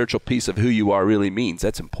that spiritual piece of who you are really means.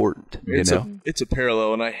 That's important. It's a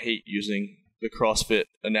parallel, and I hate using the CrossFit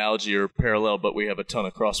analogy or parallel, but we have a ton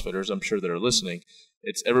of CrossFitters, I'm sure, that are listening.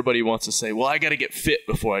 It's everybody wants to say, well, I got to get fit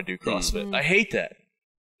before I do CrossFit. Mm-hmm. I hate that.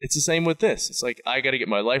 It's the same with this. It's like, I got to get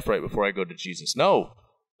my life right before I go to Jesus. No,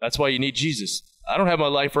 that's why you need Jesus. I don't have my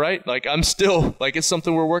life right. Like, I'm still, like, it's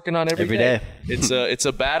something we're working on every day. It's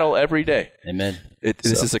a battle every day. Amen.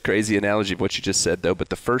 This is a crazy analogy of what you just said, though. But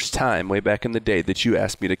the first time, way back in the day, that you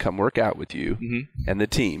asked me to come work out with you and the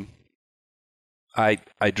team, I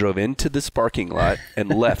drove into this parking lot and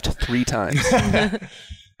left 3 times.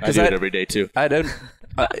 I do it every day too. I don't.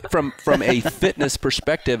 From a fitness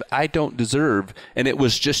perspective, I don't deserve, and it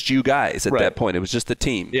was just you guys at that point. It was just the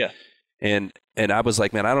team. Yeah. And I was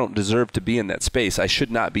like, man, I don't deserve to be in that space. I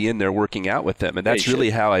should not be in there working out with them. And that's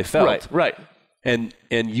really how I felt. Right. And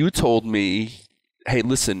you told me, hey,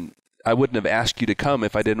 listen, I wouldn't have asked you to come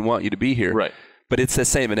if I didn't want you to be here. Right. But it's the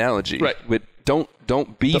same analogy. Right. But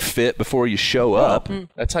don't be fit before you show up.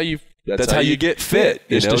 That's how you get fit.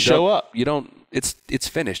 Is to show up. You don't. It's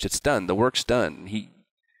finished. It's done. The work's done.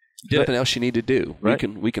 Nothing else you need to do. Right.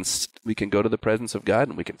 We can go to the presence of God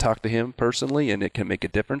and we can talk to Him personally, and it can make a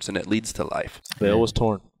difference, and it leads to life. Veil was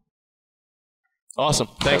torn. Awesome.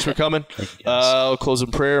 Thanks for coming. I'll close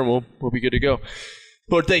in prayer and we'll be good to go.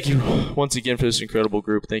 Lord, thank you once again for this incredible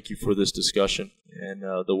group. Thank you for this discussion and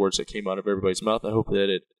the words that came out of everybody's mouth. I hope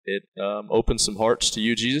that it opens some hearts to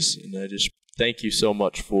you, Jesus. And I just thank you so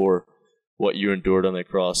much for what you endured on that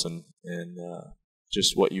cross and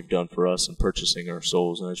just what you've done for us in purchasing our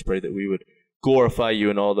souls. And I just pray that we would glorify you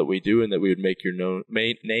in all that we do and that we would make your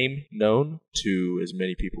name known to as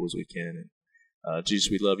many people as we can. And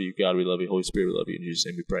Jesus, we love you. God, we love you. Holy Spirit, we love you. In Jesus'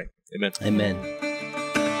 name we pray. Amen. Amen.